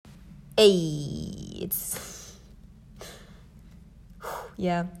Hey, it's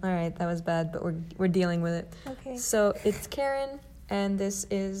yeah. All right, that was bad, but we're dealing with it. Okay. So it's Karen, and this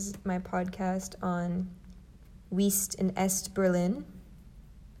is my podcast on Weast and Est Berlin.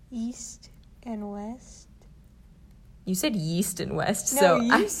 East and west. You said yeast and west, No, so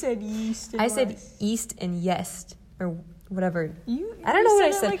you said yeast and I west. said east and yest or whatever. I don't know what I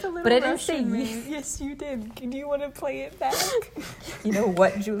it said, like a little but I didn't say Russian man. yeast. Yes, you did. Do you want to play it back? You know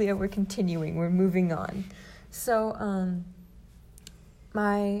what, Julia? We're continuing. We're moving on. So,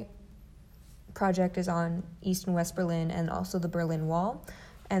 my project is on East and West Berlin and also the Berlin Wall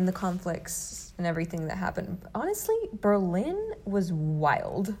and the conflicts and everything that happened. Honestly, Berlin was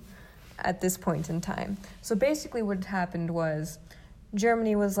wild at this point in time. So basically what happened was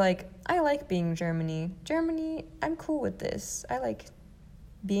Germany was like, I like being Germany. Germany, I'm cool with this. I like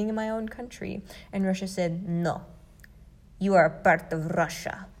being in my own country. And Russia said, no, you are a part of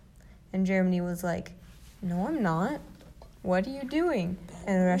Russia. And Germany was like, no, I'm not. What are you doing?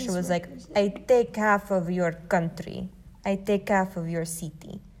 And Russia was like, I take half of your country. I take half of your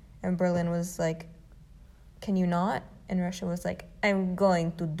city. And Berlin was like, can you not? And Russia was like, I'm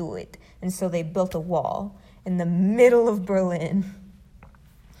going to do it. And so they built a wall in the middle of Berlin.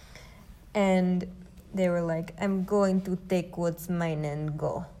 And they were like, I'm going to take what's mine and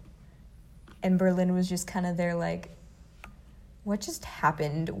go. And Berlin was just kind of there like, what just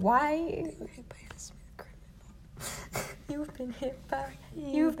happened? Why? You've been hit by,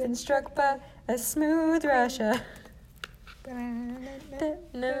 you've been struck by a smooth Russia.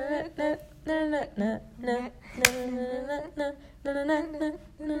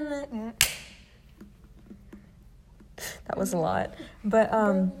 That was a lot. But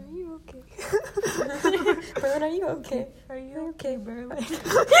Berlin, are you okay? Berlin, are you okay? Are you okay, Berlin?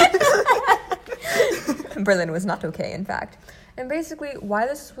 Berlin was not okay, in fact. And basically, why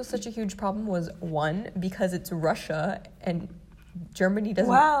this was such a huge problem was, one, because it's Russia and Germany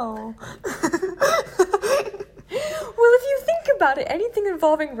doesn't... Wow. Well, if you think about it, anything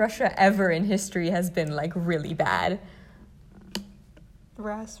involving Russia ever in history has been, like, really bad.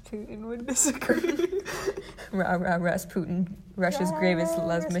 Rasputin would disagree. Rasputin, Russia's greatest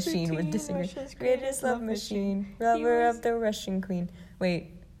love machine, would disagree. Russia's Greatest love machine, lover of the Russian queen.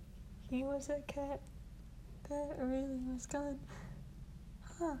 Wait. He was a cat that really was gone.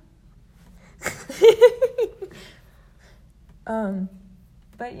 Huh.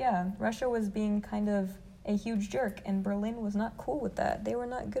 But yeah, Russia was being kind of a huge jerk, and Berlin was not cool with that. They were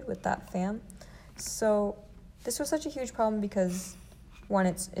not good with that, fam. So this was such a huge problem because, one,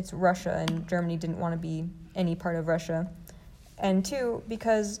 it's Russia, and Germany didn't want to be any part of Russia. And two,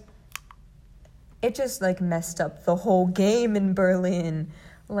 because it just, like, messed up the whole game in Berlin.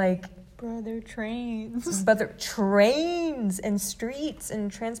 Like... Brother, trains. But the trains and streets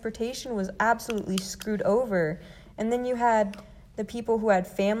and transportation was absolutely screwed over. And then you had the people who had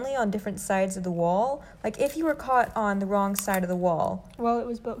family on different sides of the wall. Like, if you were caught on the wrong side of the wall... Well, it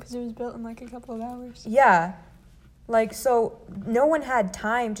was built because it was built in, like, a couple of hours. Yeah. Like, so no one had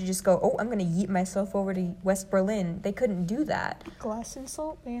time to just go, oh, I'm going to yeet myself over to West Berlin. They couldn't do that. Glass and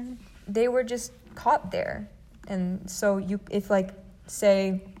salt, man. They were just caught there. And so if, like,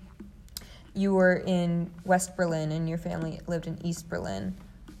 say... you were in West Berlin and your family lived in East Berlin,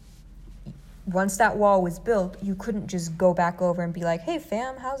 once that wall was built, you couldn't just go back over and be like, hey,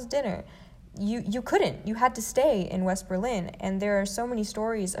 fam, how's dinner? You couldn't. You had to stay in West Berlin. And there are so many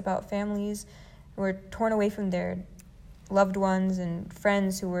stories about families who were torn away from their loved ones and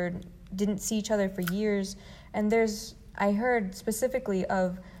friends who didn't see each other for years. And I heard specifically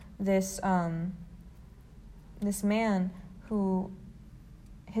of this man who...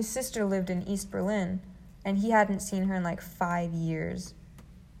 his sister lived in East Berlin, and he hadn't seen her in like 5 years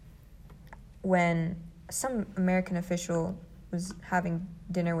when some American official was having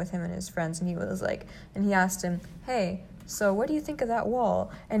dinner with him and his friends, and he asked him, hey, so what do you think of that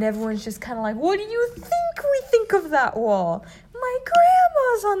wall? And everyone's just kind of like, what do you think we think of that wall? My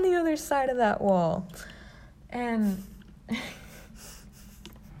grandma's on the other side of that wall. And...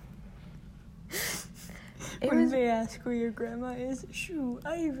 when they ask where your grandma is, shoo,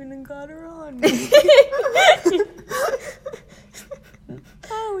 I even got her on me. I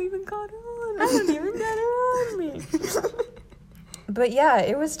don't even got her on me. I don't even got her on me. But yeah,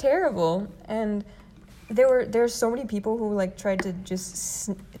 it was terrible. And there's so many people who like tried to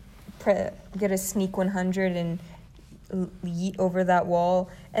just get a sneak 100 and yeet over that wall,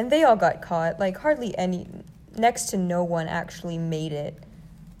 and they all got caught. Like next to no one actually made it,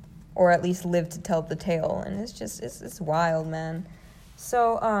 or at least lived to tell the tale. And it's wild, man.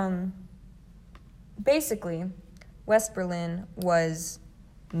 So basically, West Berlin was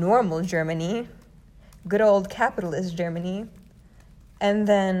normal Germany, good old capitalist Germany, and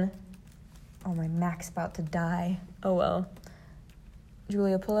then, oh, my Mac's about to die. Oh, well.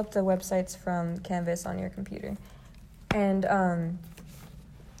 Julia, pull up the websites from Canvas on your computer. And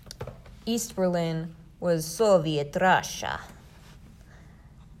East Berlin was Soviet Russia.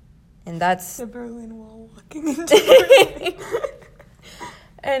 And that's... The Berlin Wall walking into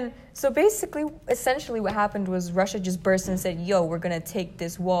And so basically, essentially what happened was Russia just burst and said, yo, we're going to take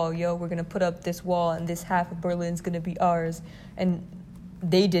this wall. Yo, we're going to put up this wall, and this half of Berlin's going to be ours. And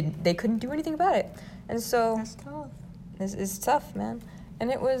they couldn't do anything about it. And so... That's tough. It's tough, man. And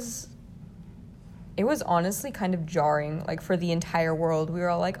it was honestly kind of jarring, like, for the entire world. We were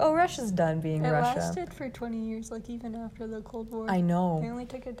all like, oh, Russia's done being Russia. It lasted for 20 years, like, even after the Cold War. I know. They only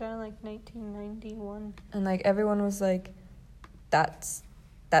took it down, like, 1991. And, like, everyone was like, that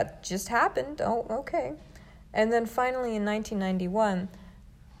just happened. Oh, okay. And then finally in 1991,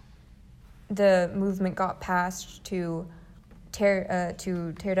 the movement got passed to tear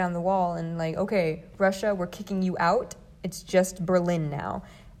down the wall and, like, okay, Russia, we're kicking you out. It's just Berlin now.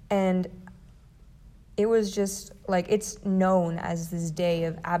 And it was just, like, it's known as this day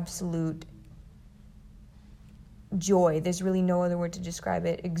of absolute joy. There's really no other word to describe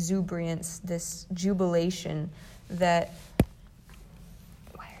it. Exuberance, this jubilation that...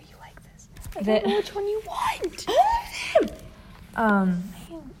 Why are you like this? I don't know which one you want.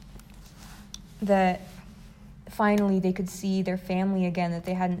 That finally they could see their family again that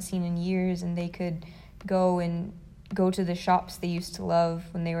they hadn't seen in years, and they could go to the shops they used to love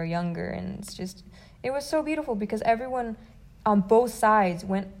when they were younger. And it was so beautiful because everyone on both sides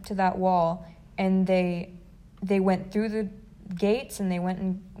went to that wall, and they went through the gates, and they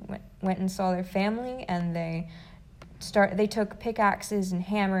went and saw their family, and they took pickaxes and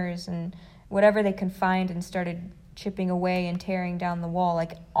hammers and whatever they could find and started chipping away and tearing down the wall,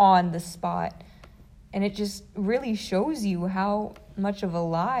 like, on the spot. And it just really shows you how much of a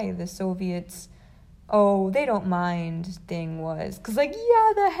lie the Soviets, oh, they don't mind thing was. Because, like,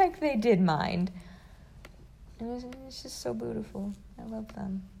 yeah, the heck they did mind. It's just so beautiful. I love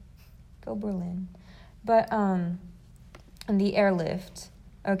them. Go Berlin. But, and the airlift.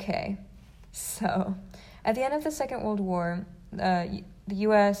 Okay. So, at the end of the Second World War, the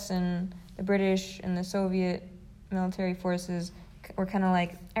U.S. and the British and the Soviet military forces were kind of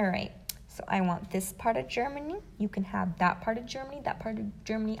like, all right, so I want this part of Germany. You can have that part of Germany. That part of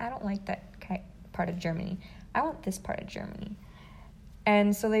Germany, I don't like that part of Germany. I want this part of Germany.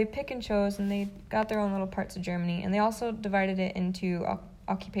 And so they pick and chose, and they got their own little parts of Germany. And they also divided it into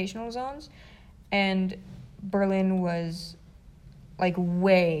occupational zones. And Berlin was, like,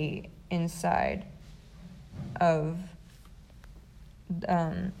 way inside of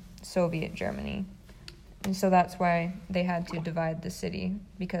Soviet Germany. And so that's why they had to divide the city,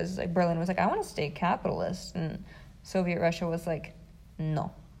 because, like, Berlin was like, I want to stay capitalist, and Soviet Russia was like,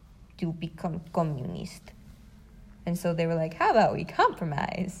 no, you become communist. And so they were like, how about we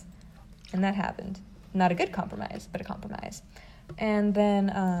compromise? And that happened. Not a good compromise, but a compromise. And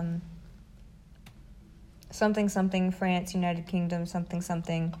then something France, United Kingdom,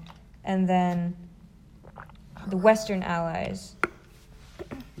 something, and then the Western Allies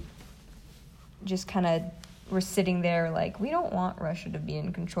just kind of were sitting there like, we don't want Russia to be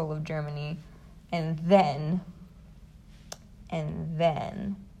in control of Germany. And then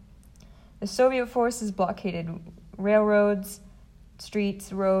the Soviet forces blockaded railroads,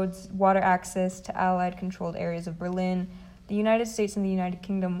 streets, roads, water access to Allied-controlled areas of Berlin. The United States and the United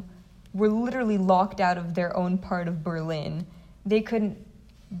Kingdom were literally locked out of their own part of Berlin. They couldn't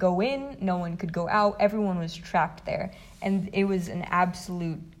go in, no one could go out, everyone was trapped there. And it was an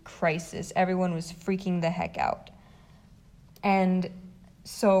absolute crisis. Everyone was freaking the heck out. And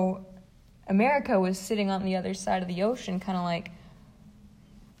so America was sitting on the other side of the ocean, kind of like,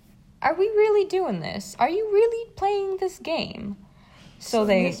 are we really doing this? Are you really playing this game? So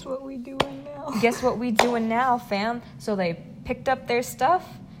they... Guess what we doing now? Guess what we doing now, fam? So they picked up their stuff,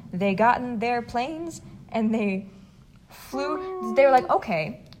 they got in their planes, and they flew. They were like,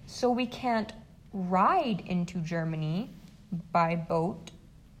 okay, so we can't ride into Germany by boat,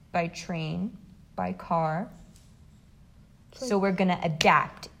 by train, by car. So we're going to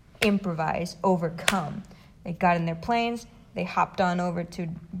adapt, improvise, overcome. They got in their planes, they hopped on over to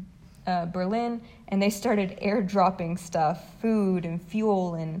Berlin, and they started airdropping stuff, food and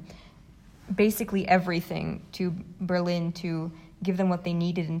fuel and basically everything to Berlin to give them what they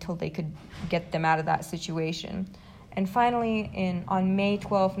needed until they could get them out of that situation. And finally, on May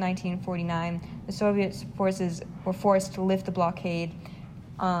 12, 1949, the Soviet forces were forced to lift the blockade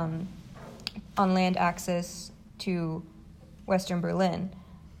on land access to Western Berlin.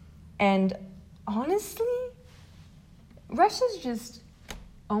 And honestly, Russia's just,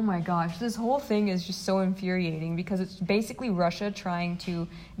 oh my gosh, this whole thing is just so infuriating because it's basically Russia trying to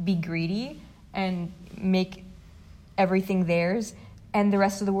be greedy and make everything theirs, and the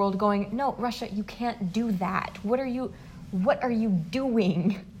rest of the world going, no, Russia, you can't do that. What are you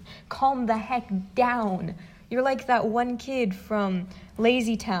doing? Calm the heck down. You're like that one kid from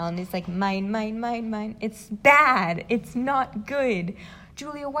Lazy Town. It's like, mine, mine, mine, mine. It's bad. It's not good.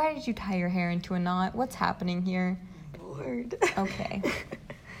 Julia, why did you tie your hair into a knot? What's happening here? Bored. Okay.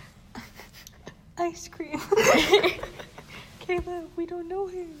 Ice cream. Kayla, we don't know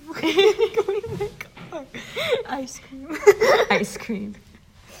him. Go in the car. Ice cream. Ice cream.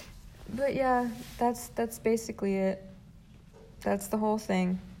 But yeah, that's basically it. That's the whole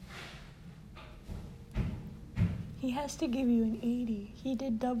thing. He has to give you an 80. He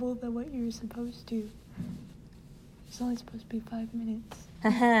did double what you were supposed to. It's only supposed to be 5 minutes.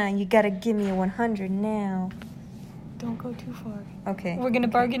 Haha, you gotta give me a 100 now. Don't go too far. Okay. We're gonna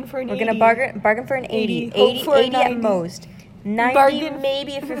bargain for an 80. We're gonna bargain for an 80. 80, hope for a 80 at 90. most. 90 Bargain.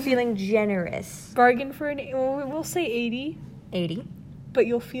 maybe if you're feeling generous. Bargain for an... Well, we'll say 80, 80, but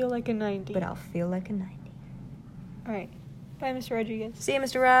you'll feel like a 90. but I'll feel like a 90. All right. Bye, Mr. Rodriguez. See you,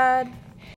 Mr. Rod.